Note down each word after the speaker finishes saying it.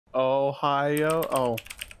Ohio. Oh.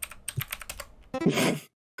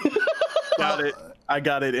 Got it. I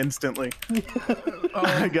got it instantly.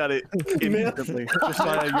 I got it instantly.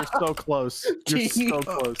 Josiah, you're so close. You're so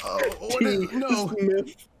close.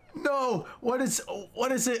 No, what is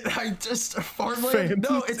it? I just farmland.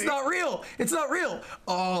 No, it's not real. It's not real.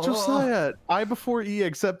 Oh, Josiah, I before E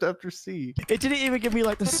except after C. It didn't even give me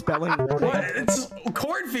like the spelling. What? It's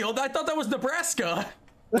cornfield. I thought that was Nebraska.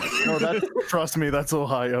 No, trust me, that's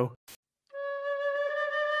Ohio.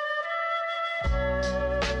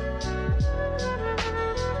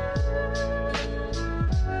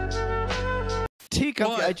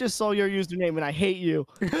 Teacup, I just saw your username and I hate you.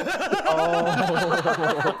 Oh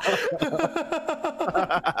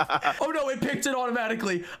no, it picked it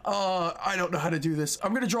automatically. I don't know how to do this.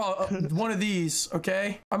 I'm gonna draw one of these,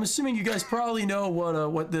 okay? I'm assuming you guys probably know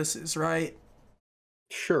what this is, right?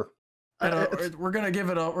 Sure. We're gonna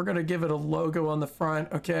give it a logo on the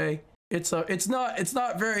front, okay? It's not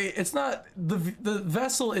the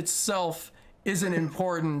vessel itself isn't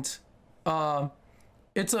important.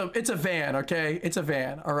 It's a van, okay? It's a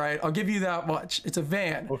van, all right? I'll give you that much. It's a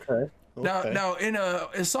van. Okay. Now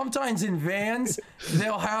sometimes in vans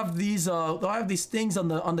they'll have these things on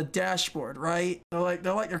the dashboard, right? They're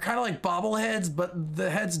kind of like bobbleheads, but the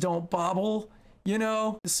heads don't bobble, you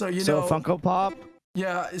know? So Funko Pop?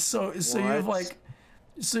 Yeah, so you have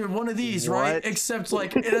one of these, right? Except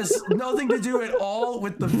like it has nothing to do at all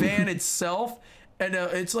with the van itself. And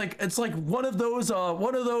it's like one of those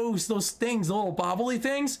things, the little bobbly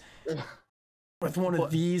things, with one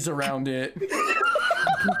of these around it.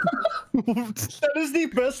 That is the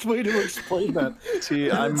best way to explain that.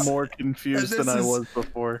 See, I'm more confused than I was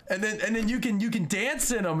before. And then you can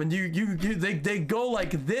dance in them, and they go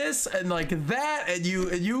like this and like that, and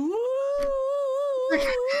you.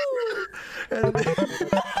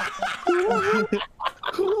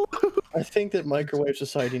 I think that Microwave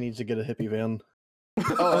Society needs to get a hippie van.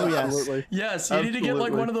 Oh yes, absolutely. Yes. You need to get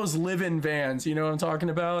like one of those live-in vans. You know what I'm talking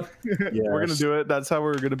about? Yes. We're gonna do it. That's how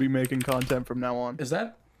we're gonna be making content from now on. Is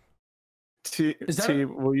that?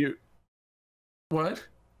 Will you? What?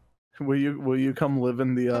 Will you come live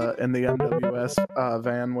in the NWS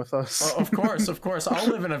van with us? Of course. I'll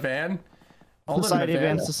live in a van. Society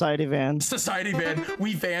van. Society van. Society van.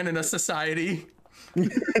 We van in a society.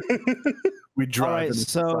 We drive in a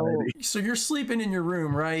society. So you're sleeping in your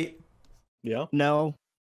room, right? Yeah. No.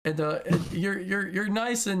 And you're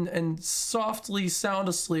nice and softly sound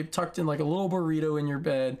asleep, tucked in like a little burrito in your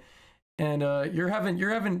bed, and you're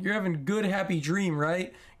having good happy dream,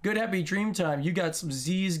 right? Good happy dream time. You got some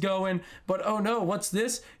Z's going, but oh no, what's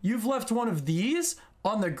this? You've left one of these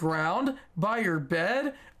on the ground by your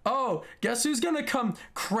bed. Oh, guess who's gonna come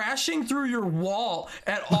crashing through your wall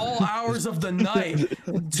at all hours of the night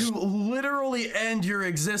to literally end your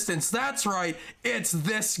existence? That's right, it's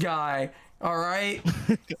this guy. All right,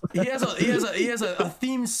 he has a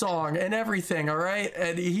theme song and everything. All right,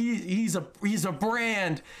 and he's a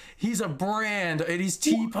brand. He's a brand, and he's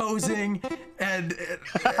T-posing, and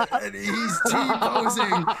he's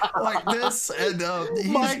T-posing like this, and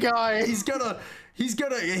my guy, he's gonna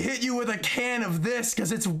hit you with a can of this because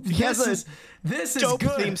this is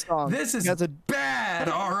good. Theme song. This is bad.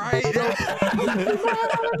 All right,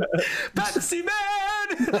 Fantasy Man.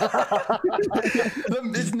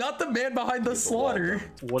 It's not the man behind the slaughter.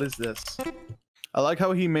 What is this? I like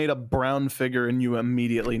how he made a brown figure and you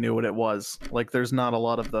immediately knew what it was. Like there's not a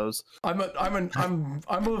lot of those. I'm a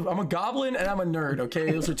goblin and I'm a nerd.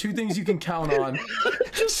 Okay, those are two things you can count on.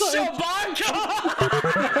 Shabaka!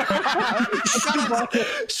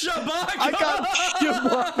 Shabaka!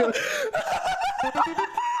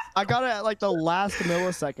 I got it at like the last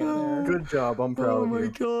millisecond there. Good job. I'm proud of you. Oh my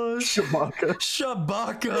gosh.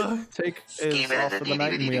 Shabaka. Take is off for the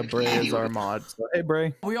night and we have Bray as our mod. So, hey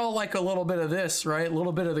Bray. We all like a little bit of this, right? A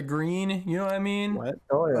little bit of the green, you know what I mean? What?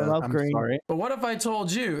 Oh yeah. I love green. Sorry. But what if I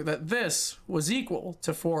told you that this was equal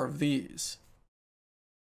to 4 of these?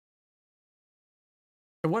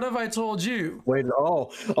 And what if I told you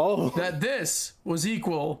that this was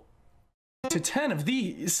equal to 10 of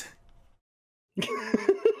these?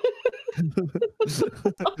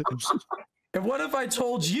 And what if I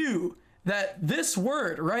told you that this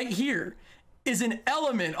word right here is an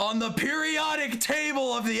element on the periodic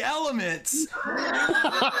table of the elements?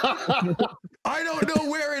 I don't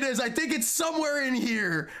know where it is. I think it's somewhere in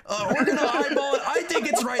here. We're gonna eyeball it. I think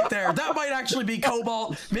it's right there. That might actually be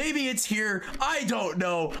cobalt.Maybe it's here. I don't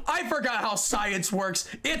know. I forgot how science works.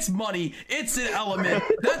 It's money. It's an element.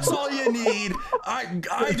 That's all you need. I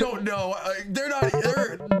don't know.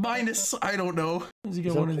 They're minus. I don't know. Let's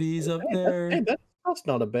get one of these up there. Hey, that's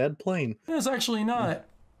not a bad plane. It's actually not.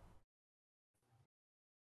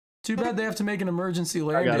 Too bad they have to make an emergency got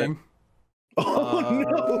it. landing. Oh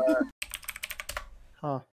no!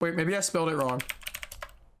 Huh. Wait, maybe I spelled it wrong.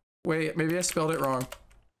 Wait, maybe I spelled it wrong.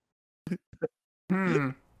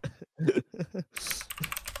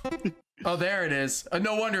 Oh, there it is.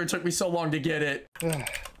 No wonder it took me so long to get it.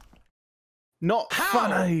 Not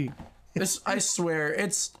funny. I swear,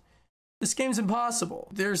 this game's impossible.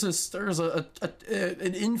 There's an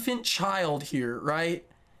infant child here, right?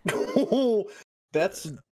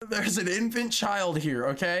 That's There's an infant child here,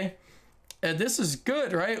 okay? And this is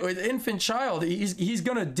good, right? With infant child, he's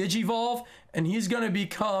gonna digivolve and he's gonna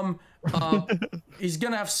become he's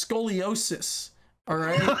gonna have scoliosis, all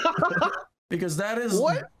right? Because that is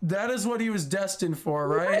what he was destined for,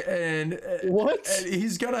 right? And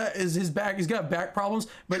he's got back problems,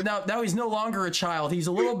 but now he's no longer a child. He's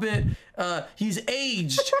a little bit he's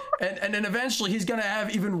aged, and then eventually he's gonna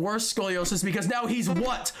have even worse scoliosis because now he's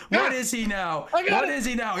what? What is he now? What is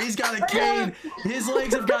he now? He's got a cane. His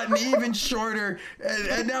legs have gotten even shorter,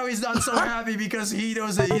 and now he's not so happy because he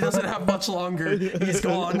doesn't have much longer. He's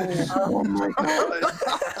gone. Oh my god!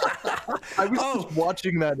 I was just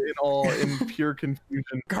watching that in pure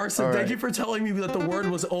confusion. Carson, thank you for telling me that the word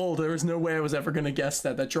was old. There was no way I was ever gonna guess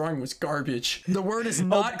that. That drawing was garbage. The word is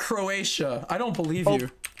not Croatia. I don't believe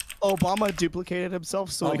you. Obama duplicated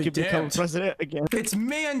himself so he could become president again. It's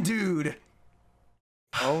man, dude.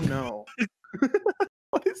 Oh no.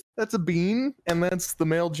 That's a bean, and that's the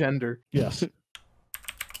male gender. yes.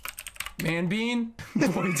 Man bean?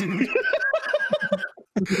 Boy, dude.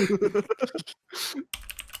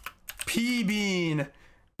 Pea bean.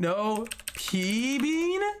 No. Pea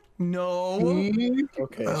bean? No.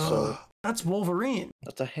 Okay, so That's Wolverine.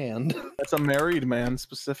 that's a hand. That's a married man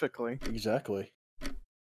specifically. Exactly.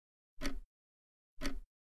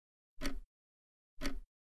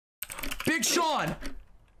 Big Sean.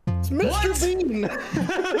 It's Mr. Bean.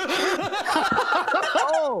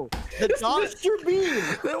 Oh, the dog. Mr. Bean.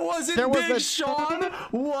 That wasn't There was Big a- Sean.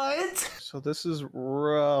 What? So this is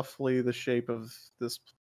roughly the shape of this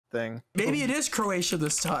thing. Maybe it is Croatia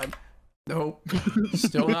this time. Nope.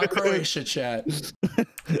 Still not Croatia, chat.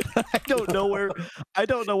 I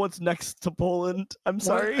don't know what's next to Poland. I'm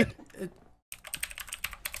sorry.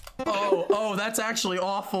 Oh, that's actually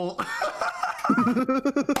awful.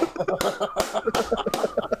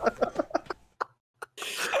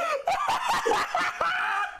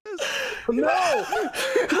 No.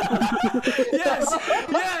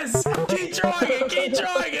 Yes. Keep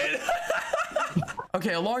drawing it.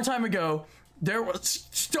 Okay, a long time ago, there was.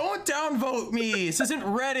 Don't downvote me. This isn't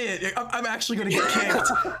Reddit. I'm actually gonna get kicked.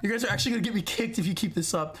 You guys are actually gonna get me kicked if you keep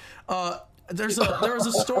this up. There was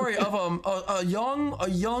a story of a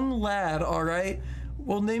young lad. All right,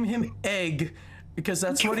 we'll name him Egg because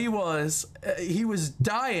that's what he was. He was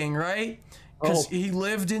dying, right? Because he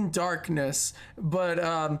lived in darkness. But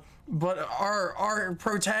our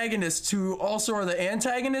protagonists, who also are the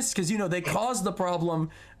antagonists, because they caused the problem.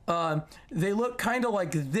 They look kind of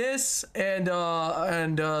like this and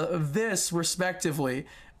this respectively.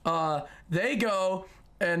 They go.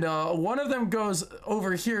 And one of them goes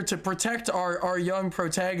over here to protect our young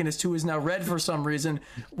protagonist, who is now red for some reason.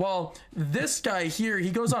 While this guy here,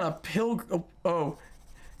 he goes on a pilgrim. Oh.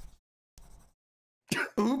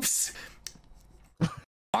 Oops.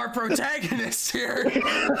 Our protagonist here.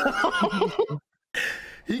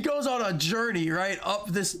 He goes on a journey right up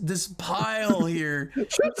this pile here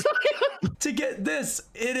to get this.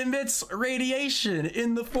 It emits radiation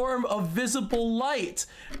in the form of visible light,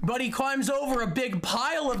 but he climbs over a big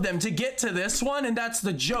pile of them to get to this one, and that's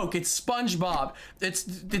the joke. It's SpongeBob. It's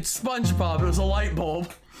SpongeBob. It was a light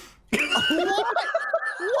bulb. What?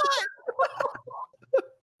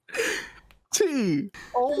 T.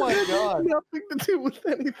 Oh my god. Nothing to do with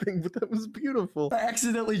anything, but that was beautiful. I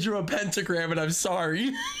accidentally drew a pentagram, and I'm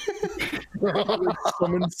sorry.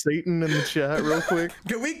 Summon Satan in the chat real quick.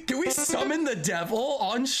 Can we summon the devil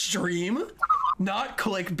on stream? Not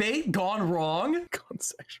clickbait. Gone wrong.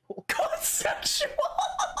 Consensual. Consensual.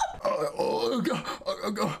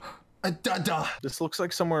 This looks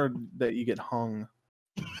like somewhere that you get hung.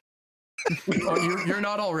 Oh, you're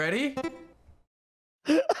not already?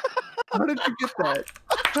 How did you get that?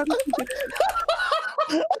 How did you get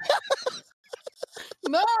that?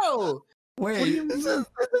 No. Wait. This is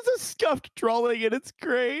a scuffed drawing and it's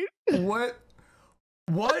great. What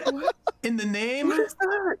in the name What is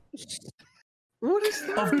that? What is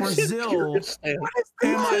that? of Brazil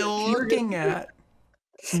am I looking at?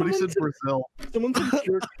 Somebody said Brazil. Someone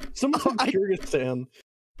said Kyrgyzstan.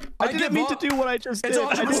 I didn't mean to do what I just did. It's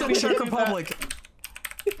I didn't 100% mean to Czech do that. Republic.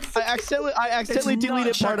 I accidentally It's not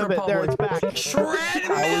deleted Czech part of it. There, it's back.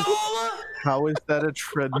 Treadmill. How is that a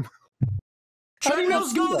treadmill? How do you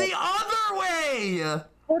Treadmills not go see the other way.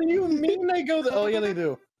 What do you mean they go? Oh yeah, they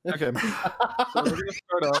do. Okay, so we're gonna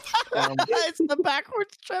start off. It's the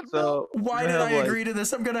backwards treadmill. So Why we're did gonna I have, like, agree to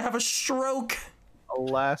this? I'm gonna have a stroke.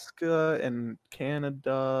 Alaska and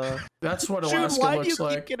Canada. That's what Jude, Alaska why do you looks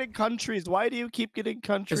like. keep getting countries? Why do you keep getting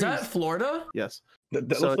countries? Is that Florida? Yes. That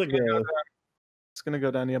So looks like it's gonna go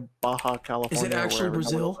down near Baja California. Is it actually wherever no one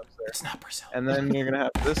Brazil? lives there. It's not Brazil. And then you're gonna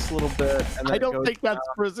have this little bit. And then I it don't goes think that's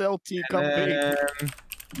Brazil, T. down, Company. and then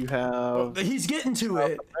you have He's getting to South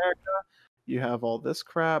it. America. You have all this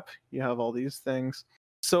crap. You have all these things.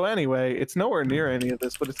 So anyway, it's nowhere near any of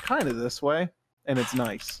this, but it's kind of this way, and it's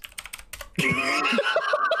nice.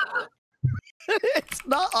 It's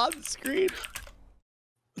not on the screen.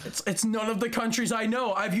 It's none of the countries I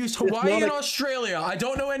know. I've used Hawaii and Australia. I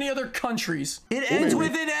don't know any other countries. It ends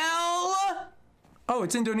with an L. Oh,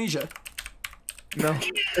 it's Indonesia. No,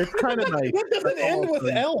 it's kind of nice. What doesn't That's all end I'm with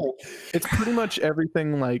saying. L? It's pretty much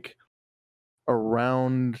everything like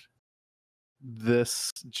around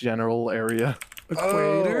this general area.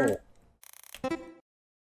 Equator.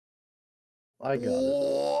 I got it.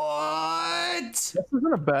 What? This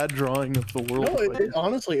isn't a bad drawing of the world. No, it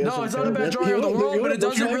honestly isn't. No, it's not a bad drawing of the world, but it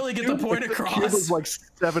doesn't Jude, really get the point Cube across. is like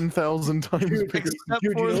 7,000 times Dude, bigger. Except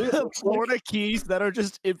Jude, for you know what it the looks Florida Keys that are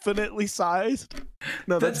just infinitely sized.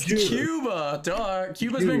 No, That's Cuba. Cuba. Duh.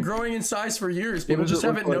 Cuba's been growing in size for years. People What does just it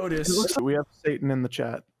look haven't like? noticed. We have Satan in the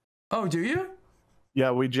chat. Oh, do you?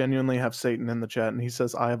 Yeah, we genuinely have Satan in the chat, and he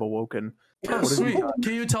says, "I have awoken." Oh, What have you sweet. got?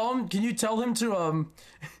 Can you tell him? Can you tell him to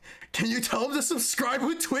Can you tell him to subscribe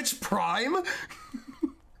with Twitch Prime?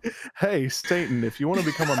 Hey, Satan, if you want to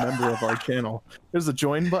become a member of our channel, there's a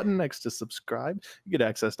join button next to subscribe. You get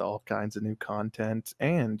access to all kinds of new content,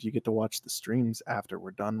 and you get to watch the streams after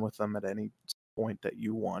we're done with them at any point that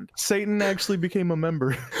you want. Satan actually became a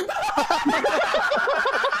member.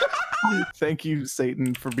 Thank you,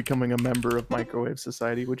 Satan, for becoming a member of Microwave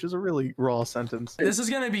Society, which is a really raw sentence. This is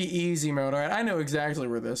gonna be easy mode, all right? I know exactly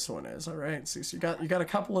where this one is, all right? So you got a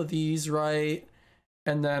couple of these, right?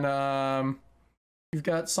 And then you've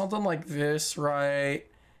got something like this, right?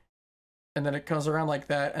 And then it comes around like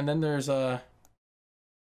that, and then there's a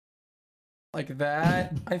like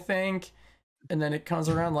that, I think, and then it comes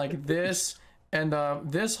around like this, and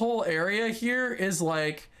this whole area here is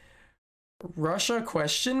like Russia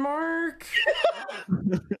question mark.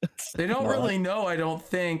 They don't really know, I don't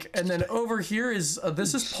think. And then over here is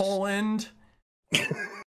this is Poland,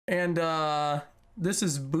 and this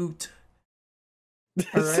is boot.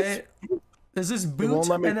 All right, this is boot, won't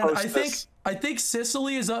let me and then post this. I think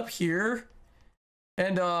Sicily is up here,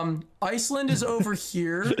 and Iceland is over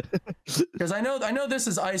here, because I know this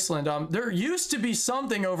is Iceland. There used to be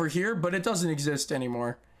something over here, but it doesn't exist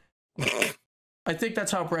anymore. I think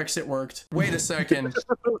that's how Brexit worked. Wait a second.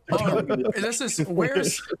 Oh, this is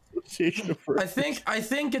where's? I think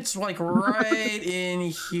it's like right in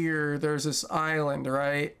here. There's this island,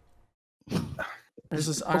 right? There's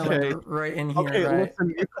this island right in here, Okay, right? listen,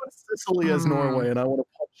 you put Sicily as Norway, and I want to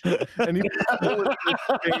punch you. And you put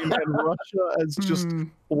Spain and Russia as just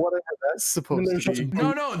whatever that's supposed to be.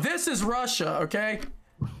 No, this is Russia, okay?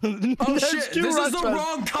 Oh There's shit, two this is the Russias.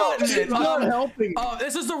 wrong continent. It's not helping. Oh,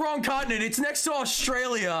 this is the wrong continent. It's next to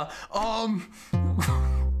Australia. Hold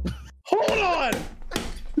on.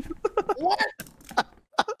 What?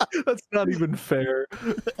 That's not even fair,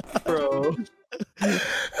 bro.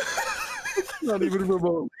 Not even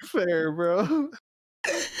remotely fair, bro.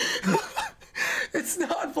 It's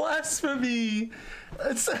not blasphemy.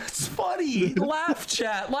 It's funny. Laugh,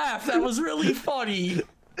 chat. Laugh. That was really funny.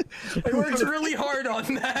 I worked really hard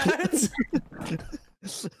on that.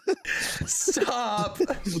 Stop.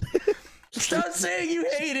 Stop saying you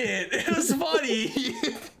hate it. It was funny.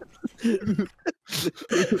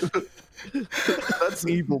 That's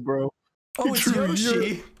evil, bro. Oh, it's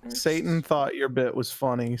Yoshi. Satan thought your bit was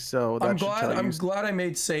funny, so that should tell you. I'm glad I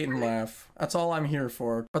made Satan laugh. That's all I'm here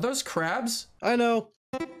for. Are those crabs? I know.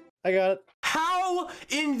 I got it. How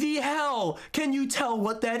in the hell can you tell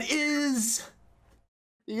what that is?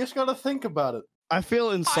 You just gotta think about it. I feel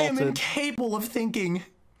I am insulted. incapable of thinking.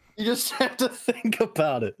 You just have to think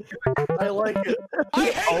about it. I like it. I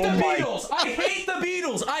hate the Beatles! I hate the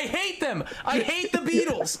Beatles! I hate them! I hate the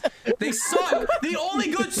Beatles! They suck! The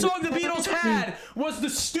only good song the Beatles had was the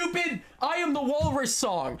stupid I Am the Walrus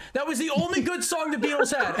song. That was the only good song the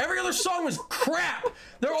Beatles had. Every other song was crap.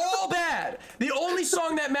 They're all bad. The only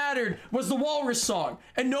song that mattered was the Walrus song.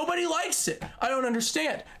 And nobody likes it. I don't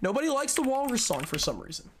understand. Nobody likes the Walrus song for some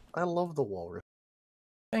reason. I love the walrus.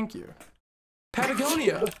 Thank you.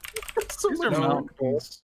 Patagonia. These are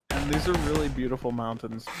mountains. And these are really beautiful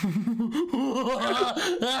mountains.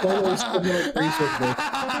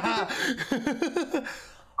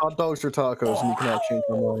 Hot dogs or tacos, and you cannot change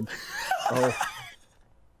my mind. Oh.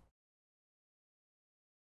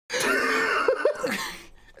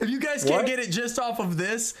 If you guys can't get it just off of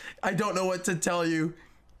this, I don't know what to tell you.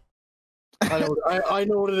 I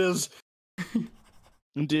know what it is.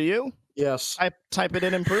 Do you? Yes. I type it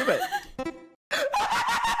in and prove it.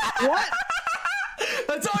 What?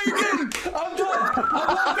 That's all you're getting. I'm done.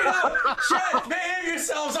 I'm walking out. Chat, behave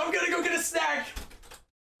yourselves. I'm gonna go get a snack.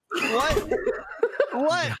 What?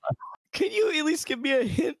 What? Can you at least give me a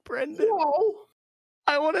hint, Brendan? Whoa.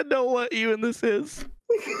 I want to know what even this is.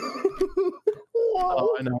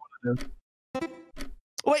 Oh, I know what it is.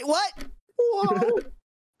 Wait, what? Whoa.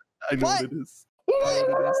 I know what it is.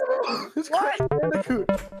 It's Crash Bandicoot.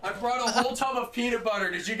 I brought a whole tub of peanut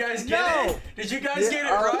butter. Did you guys get it? Did you guys get it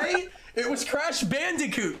right? It was Crash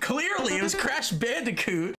Bandicoot. Clearly, it was Crash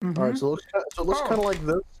Bandicoot. All right, so it looks kind of like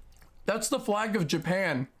this. That's the flag of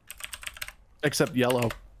Japan. Except yellow.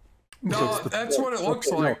 No, that's what it looks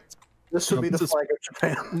like. This would be the flag of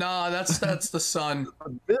Japan. Nah, that's the sun.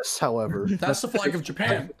 This, however, That's the flag of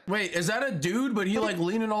Japan. Wait, is that a dude? But he like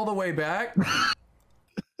leaning all the way back?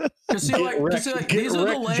 Cause see, like these are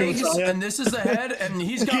the legs, Josiah. And this is the head, and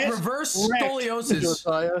he's got reverse scoliosis.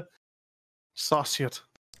 Josiah. Sauciet.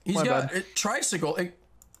 He's My got bad. a tricycle.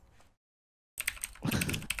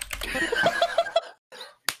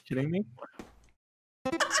 Kidding me?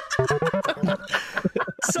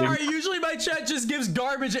 Sorry, usually my chat just gives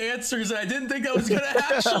garbage answers, and I didn't think that was gonna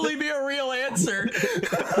actually be a real answer.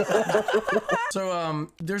 So,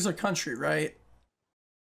 there's a country, right?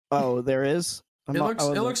 Oh, there is. It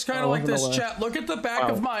looks kind of like this. Chat, look at the back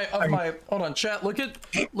of my hold on, chat, look at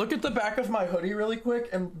the back of my hoodie really quick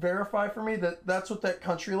and verify for me that that's what that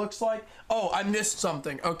country looks like. Oh, I missed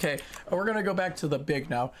something. Okay, we're gonna go back to the big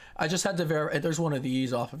now. I just had to verify. There's one of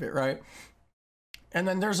these off of it, right? And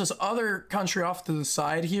then there's this other country off to the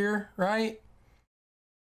side here, right?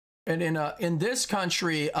 And in this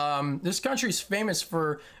country's famous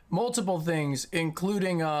for multiple things,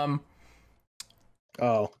 including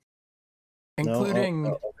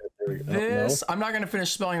this. I'm not gonna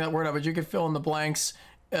finish spelling that word out, but you can fill in the blanks.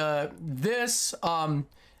 This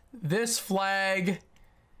flag,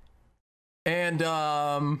 and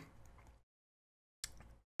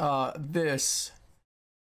this,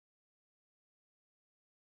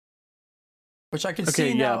 which I can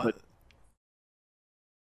see now. But...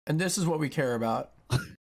 And this is what we care about.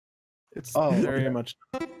 It's very much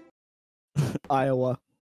Iowa.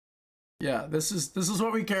 Yeah, this is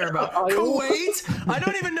what we care about. Kuwait? I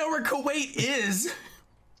don't even know where Kuwait is.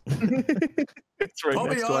 It's right I'll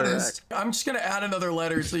next be to honest. I'm just gonna add another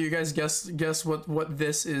letter so you guys guess what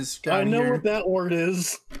this is down I know here. what that word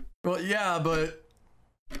is. Well, yeah, but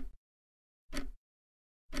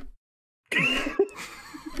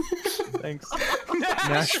Thanks.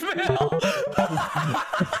 Nashville.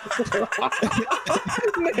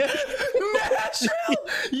 Nashville.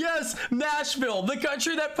 Yes, Nashville, the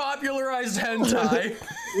country that popularized hentai.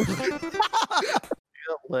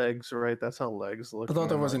 Legs, right? That's how legs look. I thought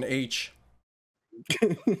that was an H.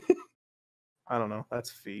 I don't know.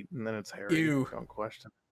 That's feet, and then it's hairy. Ew. Don't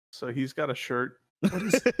question. So he's got a shirt. What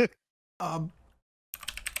is And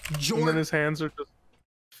then his hands are just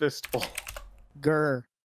fistful. Grr.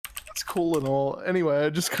 It's cool and all. Anyway, I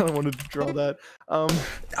just kind of wanted to draw that.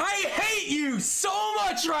 I hate you so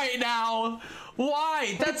much right now.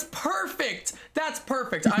 Why? That's perfect. That's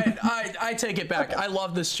perfect. I take it back. I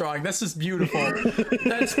love this drawing. This is beautiful.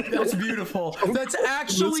 That's beautiful. That's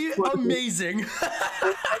actually amazing.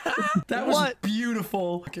 That was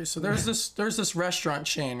beautiful. Okay, so there's this restaurant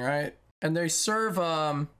chain, right? And they serve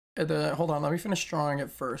hold on, let me finish drawing it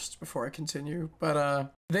first before I continue.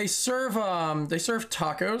 But they serve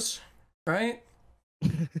tacos, right?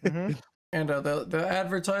 Mm-hmm. And they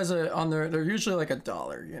advertise it on they're usually like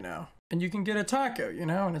 $1, you know. And you can get a taco, you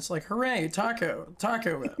know, and it's like, hooray, taco,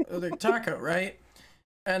 right?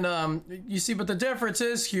 And you see, but the difference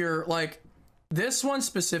is here, like this one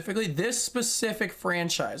specifically, this specific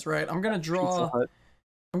franchise, right? I'm gonna draw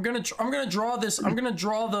the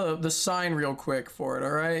sign real quick for it,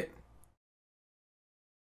 all right?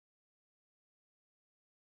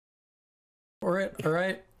 All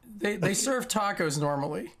right? They serve tacos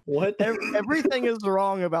normally. What? Everything is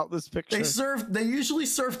wrong about this picture. They usually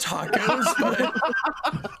serve tacos,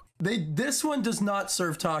 but this one does not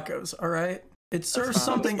serve tacos, all right? It serves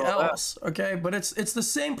something else, okay? But it's the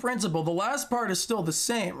same principle. The last part is still the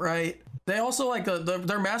same, right? They also like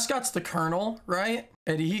their mascot's the Colonel, right?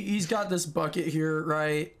 And he's got this bucket here,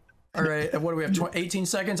 right? All right. And what do we have? 18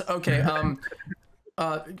 seconds. Okay.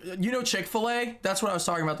 You know Chick-fil-A? That's what I was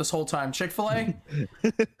talking about this whole time. Chick-fil-A.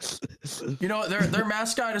 You know their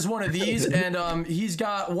mascot is one of these, and he's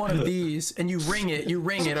got one of these, and you ring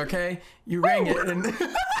it, okay? You ring it, and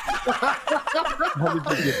How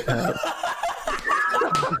did you get that?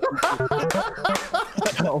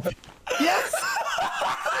 Yes.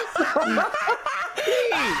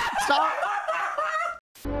 Stop.